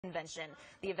Convention.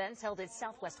 The event held at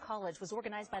Southwest College was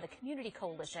organized by the Community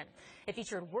Coalition. It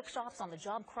featured workshops on the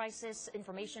job crisis,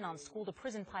 information on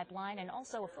school-to-prison pipeline, and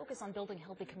also a focus on building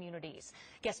healthy communities.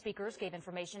 Guest speakers gave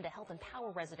information to help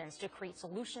empower residents to create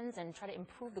solutions and try to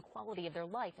improve the quality of their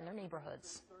life in their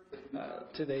neighborhoods.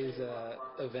 Today's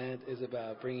event is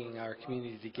about bringing our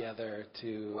community together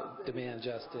to demand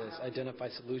justice, identify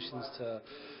solutions to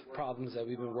problems that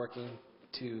we've been working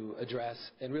to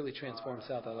address, and really transform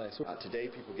South L.A. So, today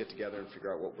people get together and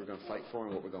figure out what we're going to fight for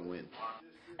and what we're going to win.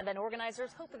 And then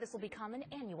organizers hope that this will become an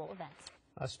annual event.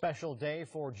 A special day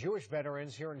for Jewish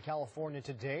veterans here in California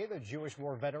today. The Jewish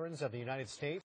War Veterans of the United States